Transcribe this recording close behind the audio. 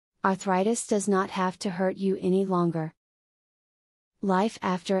Arthritis does not have to hurt you any longer. Life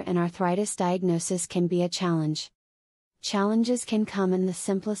after an arthritis diagnosis can be a challenge. Challenges can come in the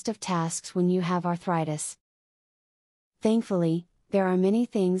simplest of tasks when you have arthritis. Thankfully, there are many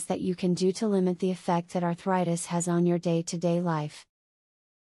things that you can do to limit the effect that arthritis has on your day-to-day life.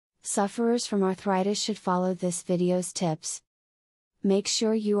 Sufferers from arthritis should follow this video's tips. Make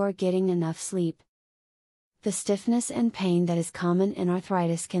sure you are getting enough sleep. The stiffness and pain that is common in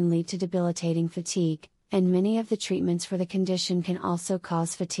arthritis can lead to debilitating fatigue, and many of the treatments for the condition can also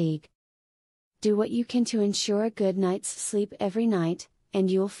cause fatigue. Do what you can to ensure a good night's sleep every night, and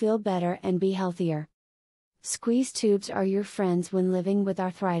you'll feel better and be healthier. Squeeze tubes are your friends when living with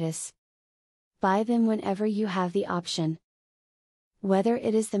arthritis. Buy them whenever you have the option. Whether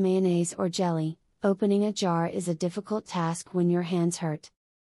it is the mayonnaise or jelly, opening a jar is a difficult task when your hands hurt.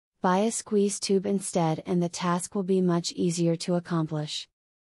 Buy a squeeze tube instead and the task will be much easier to accomplish.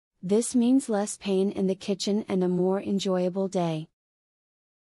 This means less pain in the kitchen and a more enjoyable day.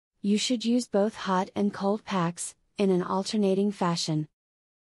 You should use both hot and cold packs, in an alternating fashion.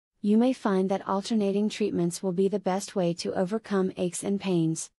 You may find that alternating treatments will be the best way to overcome aches and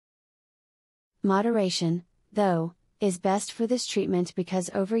pains. Moderation, though, is best for this treatment because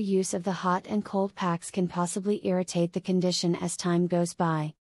overuse of the hot and cold packs can possibly irritate the condition as time goes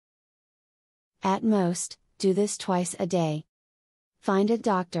by. At most, do this twice a day. Find a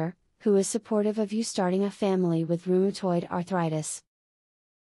doctor, who is supportive of you starting a family with rheumatoid arthritis.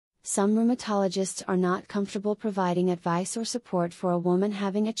 Some rheumatologists are not comfortable providing advice or support for a woman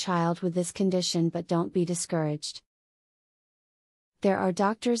having a child with this condition, but don't be discouraged. There are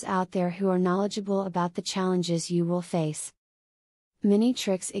doctors out there who are knowledgeable about the challenges you will face. Many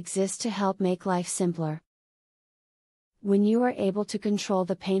tricks exist to help make life simpler. When you are able to control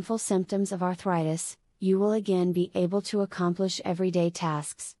the painful symptoms of arthritis, you will again be able to accomplish everyday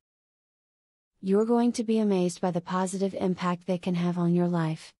tasks. You're going to be amazed by the positive impact they can have on your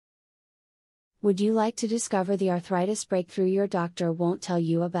life. Would you like to discover the arthritis breakthrough your doctor won't tell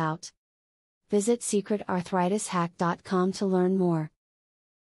you about? Visit secretarthritishack.com to learn more.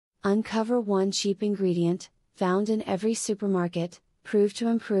 Uncover one cheap ingredient, found in every supermarket, proved to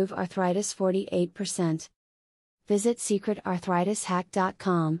improve arthritis 48%. Visit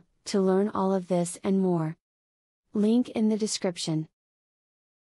secretarthritishack.com to learn all of this and more. Link in the description.